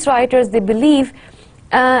these writers, they believe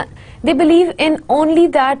in only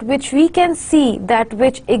that which we can see, that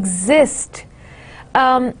which exists.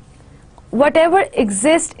 Whatever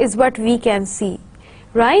exists is what we can see,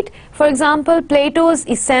 right? For example, Plato's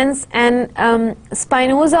essence and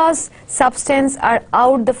Spinoza's substance are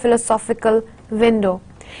out the philosophical window.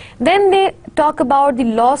 Then they talk about the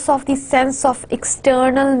loss of the sense of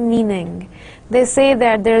external meaning. They say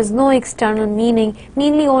that there is no external meaning,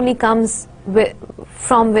 meaning only comes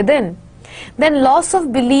from within. Then loss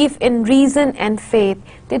of belief in reason and faith.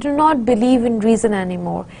 They do not believe in reason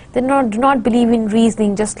anymore. They do not believe in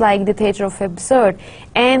reasoning, just like the theatre of absurd.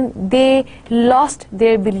 And they lost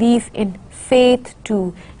their belief in faith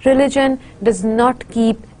too. Religion does not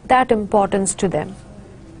keep that importance to them.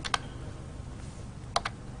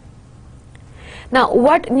 Now,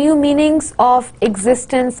 what new meanings of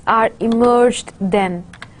existence are emerged then?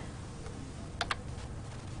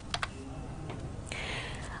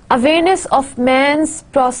 Awareness of man's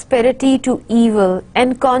prosperity to evil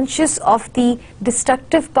and conscious of the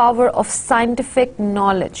destructive power of scientific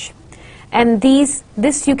knowledge. And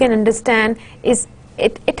this you can understand is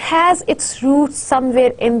it has its roots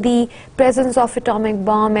somewhere in the presence of atomic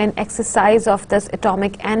bomb and exercise of this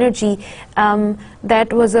atomic energy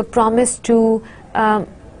that was a promise to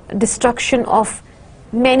destruction of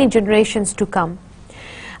many generations to come.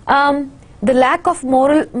 The lack of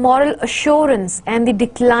moral assurance and the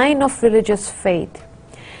decline of religious faith.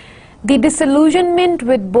 The disillusionment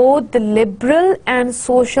with both the liberal and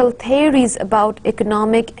social theories about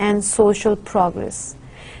economic and social progress.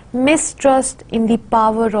 Mistrust in the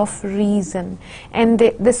power of reason. And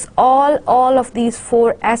all of these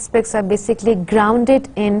four aspects are basically grounded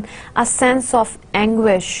in a sense of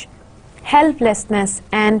anguish, helplessness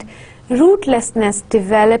and rootlessness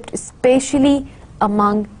developed especially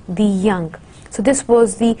among the young. So this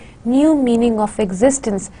was the new meaning of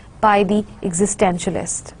existence by the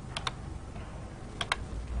existentialist.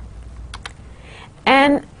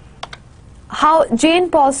 And how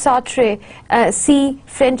Jean-Paul Sartre see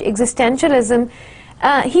French existentialism,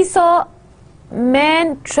 he saw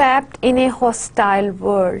man trapped in a hostile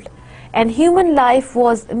world, and human life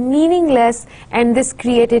was meaningless, and this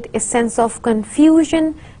created a sense of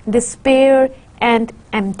confusion, despair and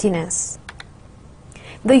emptiness.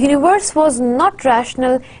 The universe was not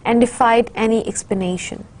rational and defied any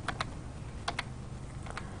explanation.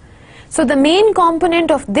 So the main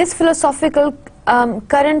component of this philosophical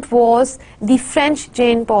current was the French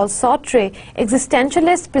Jean-Paul Sartre.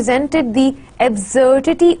 Existentialists presented the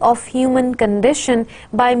absurdity of human condition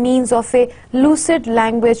by means of a lucid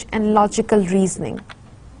language and logical reasoning.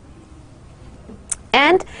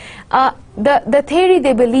 And the theory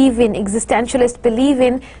they believe in, existentialists believe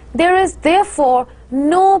in, there is therefore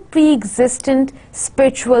no pre-existent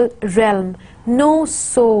spiritual realm, no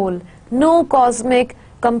soul, no cosmic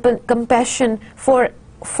compassion for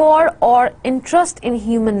or interest in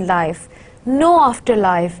human life, no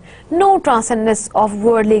afterlife, no transcendence of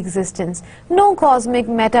worldly existence, no cosmic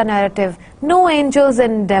meta-narrative, no angels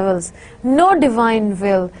and devils, no divine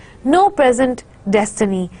will, no present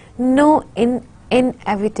destiny, no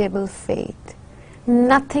inevitable fate.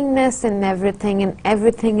 Nothingness in everything and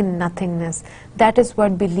everything in nothingness. That is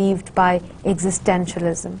what believed by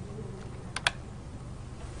existentialism.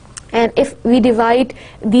 And if we divide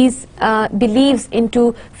these beliefs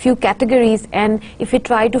into few categories, and if we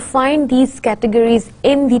try to find these categories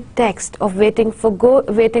in the text of Waiting for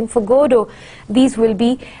Godot, these will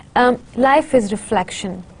be life is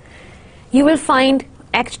reflection. You will find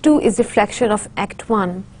Act 2 is reflection of Act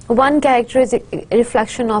 1. One character is a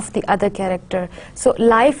reflection of the other character. So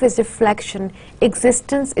life is reflection,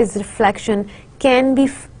 existence is reflection, can be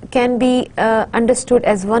understood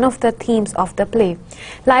as one of the themes of the play.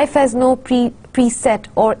 Life has no preset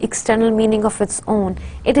or external meaning of its own.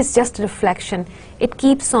 It is just a reflection. It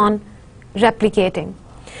keeps on replicating.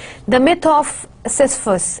 The myth of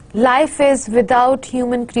Sisyphus, life is without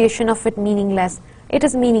human creation of it meaningless. It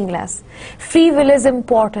is meaningless. Free will is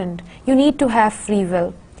important. You need to have free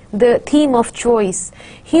will. The theme of choice.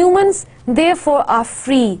 Humans therefore are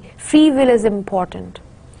free. Free will is important.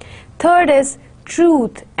 Third is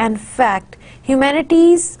truth and fact.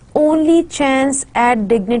 Humanity's only chance at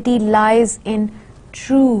dignity lies in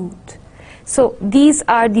truth. So these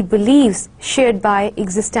are the beliefs shared by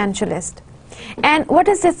existentialists. And what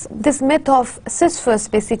is this myth of Sisyphus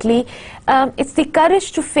basically? It's the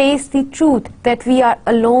courage to face the truth that we are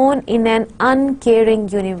alone in an uncaring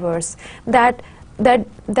universe, that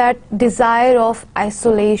desire of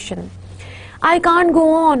isolation. I can't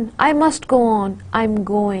go on, I must go on, I'm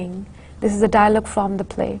going. This is a dialogue from the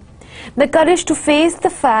play. The courage to face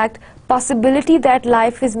the fact, possibility that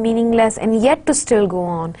life is meaningless and yet to still go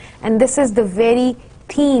on. And this is the very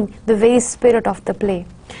theme, the very spirit of the play.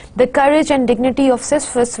 The courage and dignity of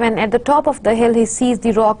Sisyphus when at the top of the hill he sees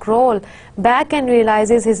the rock roll back and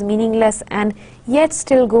realizes he's meaningless and yet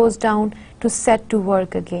still goes down to set to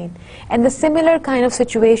work again. And the similar kind of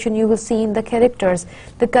situation you will see in the characters.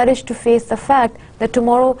 The courage to face the fact that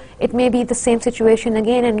tomorrow it may be the same situation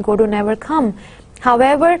again and Godot never come.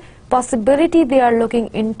 However, possibility they are looking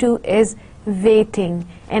into is waiting,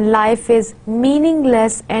 and life is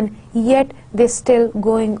meaningless and yet they're still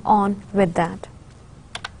going on with that.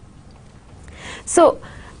 So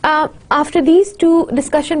after these two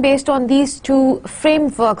discussion based on these two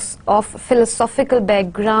frameworks of philosophical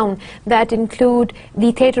background that include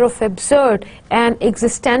the theater of absurd and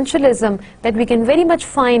existentialism that we can very much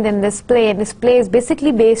find in this play, and this play is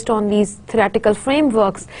basically based on these theoretical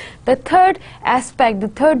frameworks, the third aspect, the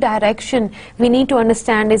third direction we need to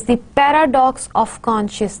understand is the paradox of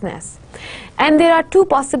consciousness. And there are two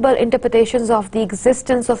possible interpretations of the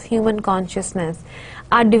existence of human consciousness: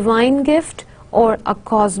 a divine gift or a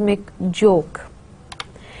cosmic joke.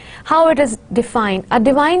 How it is defined? A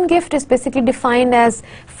divine gift is basically defined as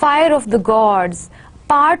fire of the gods,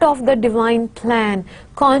 part of the divine plan.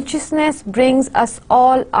 Consciousness brings us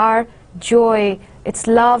all our joy, its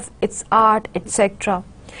love, its art, etc.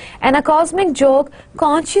 And a cosmic joke,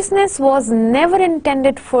 consciousness was never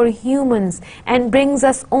intended for humans and brings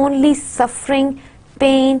us only suffering,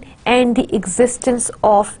 pain, and the existence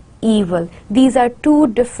of evil. These are two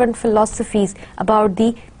different philosophies about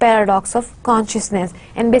the paradox of consciousness,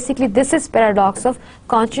 and basically this is paradox of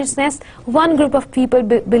consciousness. One group of people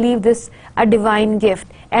believe this a divine gift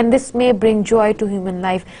and this may bring joy to human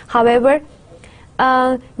life. However,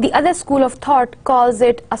 the other school of thought calls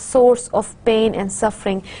it a source of pain and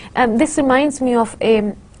suffering. This reminds me of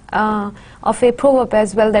a proverb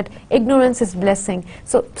as well, that ignorance is blessing.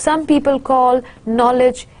 So some people call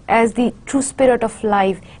knowledge as the true spirit of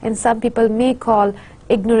life, and some people may call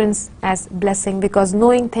ignorance as blessing, because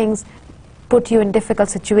knowing things put you in difficult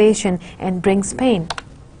situation and brings pain.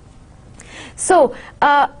 So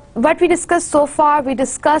what we discussed so far, we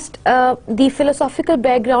discussed the philosophical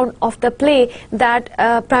background of the play that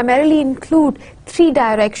primarily include three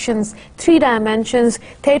directions, three dimensions: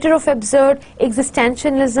 theater of absurd,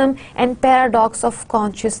 existentialism, and paradox of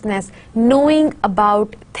consciousness. Knowing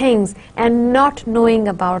about things and not knowing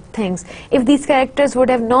about things. If these characters would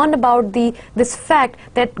have known about this fact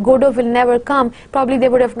that Godot will never come, probably they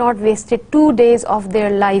would have not wasted 2 days of their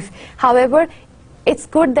life. However, it's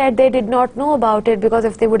good that they did not know about it, because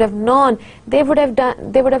if they would have known, they would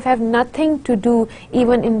have had nothing to do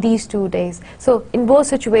even in these 2 days. So in both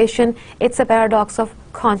situations, it's a paradox of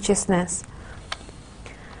consciousness.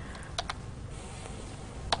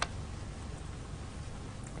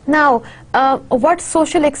 Now, what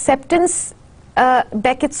social acceptance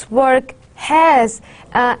Beckett's work has,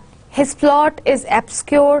 his plot is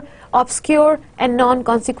obscure and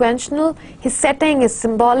non-consequential. His setting is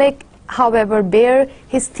symbolic, however bare.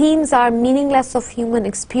 His themes are meaningless of human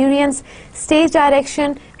experience, stage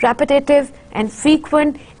direction repetitive and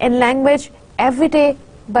frequent, in language everyday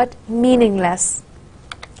but meaningless.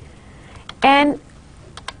 And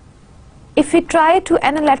if we try to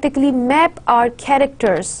analytically map our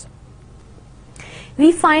characters,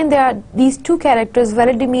 we find there are these two characters,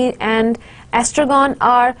 Vladimir and Estragon,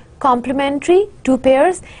 are complementary, two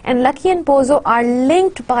pairs, and Lucky and Pozo are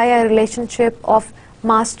linked by a relationship of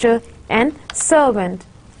master and servant.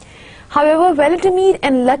 However, Vladimir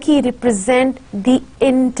and Lucky represent the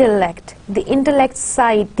intellect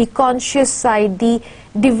side, the conscious side, the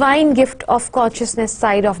divine gift of consciousness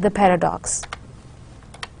side of the paradox.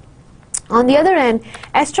 On the other hand,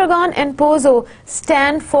 Estragon and Pozo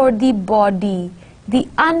stand for the body, the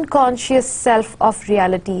unconscious self of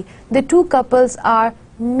reality. The two couples are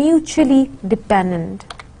mutually dependent.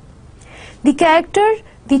 The character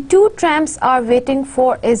The two tramps are waiting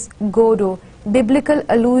for is Godot, biblical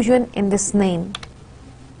allusion in this name.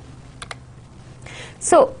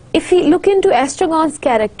 So, if we look into Estragon's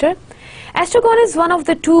character, Estragon is one of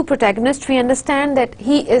the two protagonists. We understand that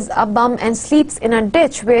he is a bum and sleeps in a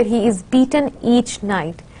ditch where he is beaten each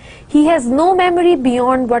night. He has no memory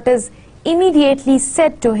beyond what is immediately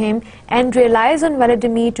said to him and relies on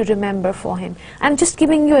Vladimir to remember for him. I'm just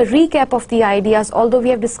giving you a recap of the ideas, although we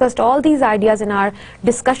have discussed all these ideas in our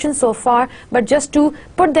discussion so far, but just to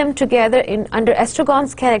put them together in under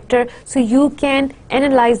Estragon's character so you can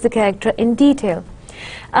analyze the character in detail.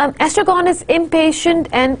 Estragon is impatient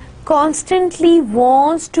and constantly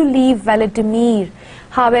wants to leave Vladimir,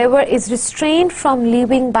 however is restrained from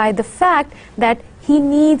leaving by the fact that he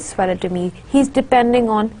needs Vladimir. He is depending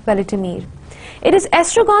on Vladimir. It is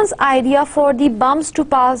Estragon's idea for the bums to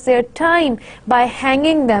pass their time by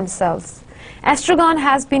hanging themselves. Estragon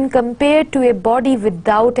has been compared to a body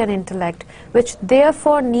without an intellect, which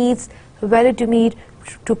therefore needs Vladimir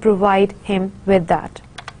to provide him with that.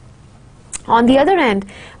 On the other hand,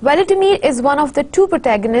 Vladimir is one of the two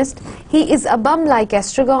protagonists. He is a bum like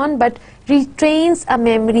Estragon, but retains a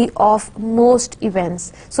memory of most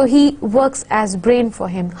events. So he works as brain for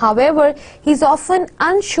him. However, he is often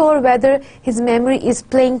unsure whether his memory is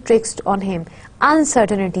playing tricks on him.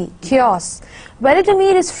 Uncertainty, chaos.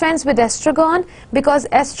 Vladimir is friends with Estragon because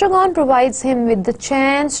Estragon provides him with the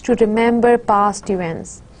chance to remember past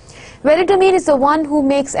events. Vladimir is the one who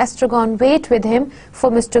makes Estragon wait with him for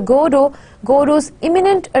Mr. Godot's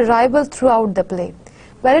imminent arrival throughout the play.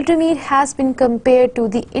 Vladimir has been compared to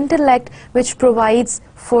the intellect which provides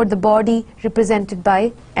for the body represented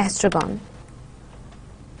by Estragon.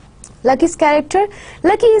 Lucky's character.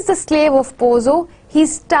 Lucky is the slave of Pozo. He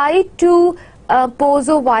is tied to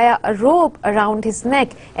Pozo via a rope around his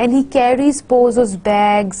neck, and he carries Pozo's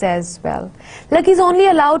bags as well. Lucky is only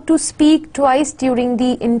allowed to speak twice during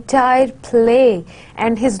the entire play,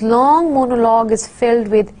 and his long monologue is filled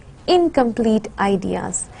with incomplete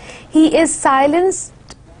ideas. He is silenced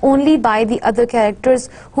only by the other characters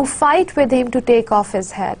who fight with him to take off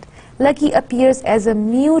his hat. Lucky appears as a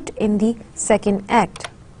mute in the second act.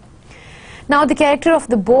 Now the character of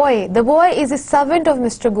the boy. The boy is a servant of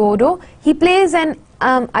Mr. Godot. He plays an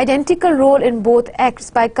identical role in both acts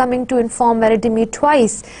by coming to inform Vladimir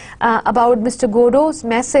twice about Mr. Godot's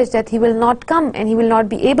message that he will not come and he will not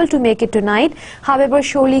be able to make it tonight, however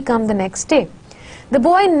surely come the next day. The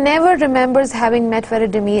boy never remembers having met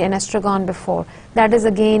Vladimir and Estragon before. That is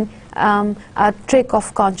again a trick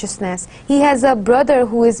of consciousness. He has a brother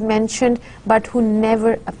who is mentioned but who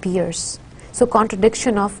never appears. So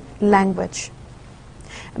contradiction of language.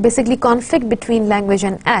 Basically conflict between language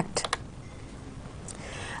and act.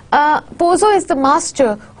 Pozo is the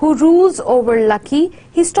master who rules over Lucky.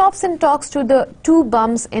 He stops and talks to the two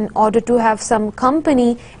bums in order to have some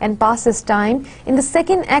company and pass his time. In the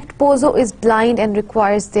second act, Pozo is blind and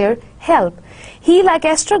requires their help. He, like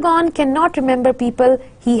Estragon, cannot remember people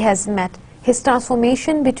he has met. His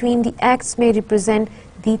transformation between the acts may represent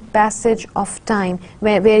the passage of time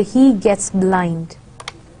where he gets blind.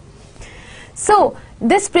 So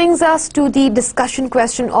this brings us to the discussion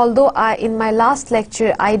question. Although in my last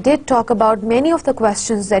lecture I did talk about many of the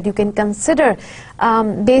questions that you can consider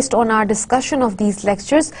based on our discussion of these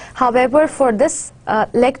lectures. However, for this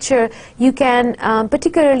lecture you can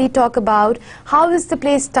particularly talk about how is the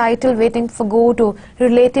play's title Waiting for Godot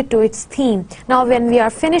related to its theme. Now when we are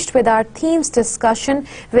finished with our themes discussion,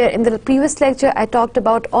 where in the previous lecture I talked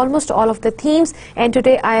about almost all of the themes, and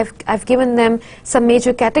today I've given them some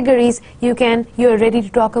major categories, you're ready to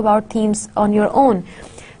talk about themes on your own.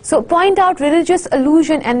 So point out religious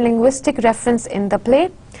allusion and linguistic reference in the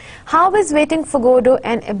play. How is Waiting for Godot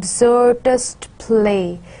an absurdist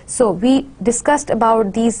play? So we discussed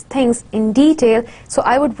about these things in detail. So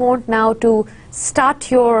I would want now to start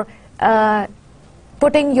your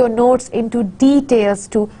putting your notes into details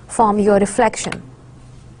to form your reflection.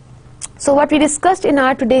 So what we discussed in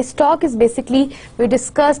our today's talk is basically we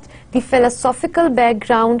discussed the philosophical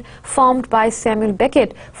background formed by Samuel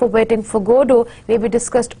Beckett for Waiting for Godot, where we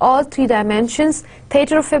discussed all three dimensions: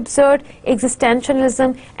 theater of absurd,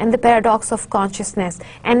 existentialism, and the paradox of consciousness.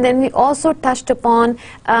 And then we also touched upon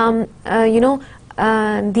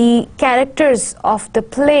the characters of the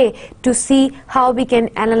play to see how we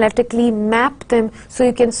can analytically map them, so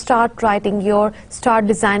you can start designing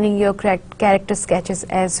your character sketches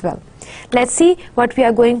as well. Let's see what we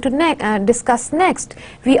are going to discuss next.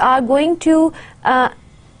 We are going to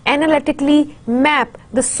analytically map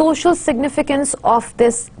the social significance of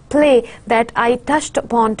this play that I touched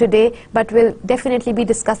upon today, but will definitely be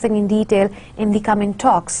discussing in detail in the coming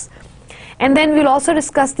talks. And then we'll also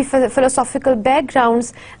discuss the philosophical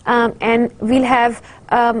backgrounds, and we'll have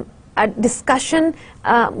a discussion,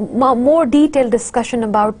 more detailed discussion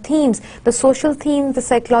about themes, the social themes, the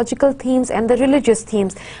psychological themes, and the religious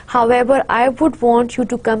themes. However, I would want you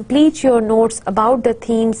to complete your notes about the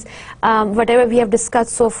themes, whatever we have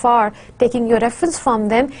discussed so far, taking your reference from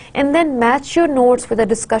them, and then match your notes with the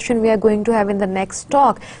discussion we are going to have in the next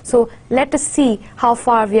talk. So let us see how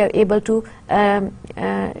far we are able to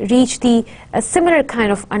reach the similar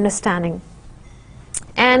kind of understanding.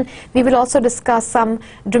 And we will also discuss some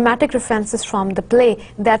dramatic references from the play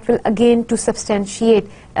that will again to substantiate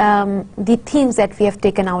the themes that we have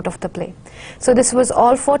taken out of the play. So this was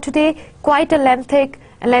all for today. Quite a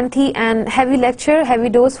lengthy and heavy lecture, heavy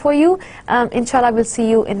dose for you. Inshallah, we'll see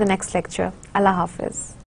you in the next lecture. Allah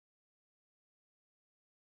Hafiz.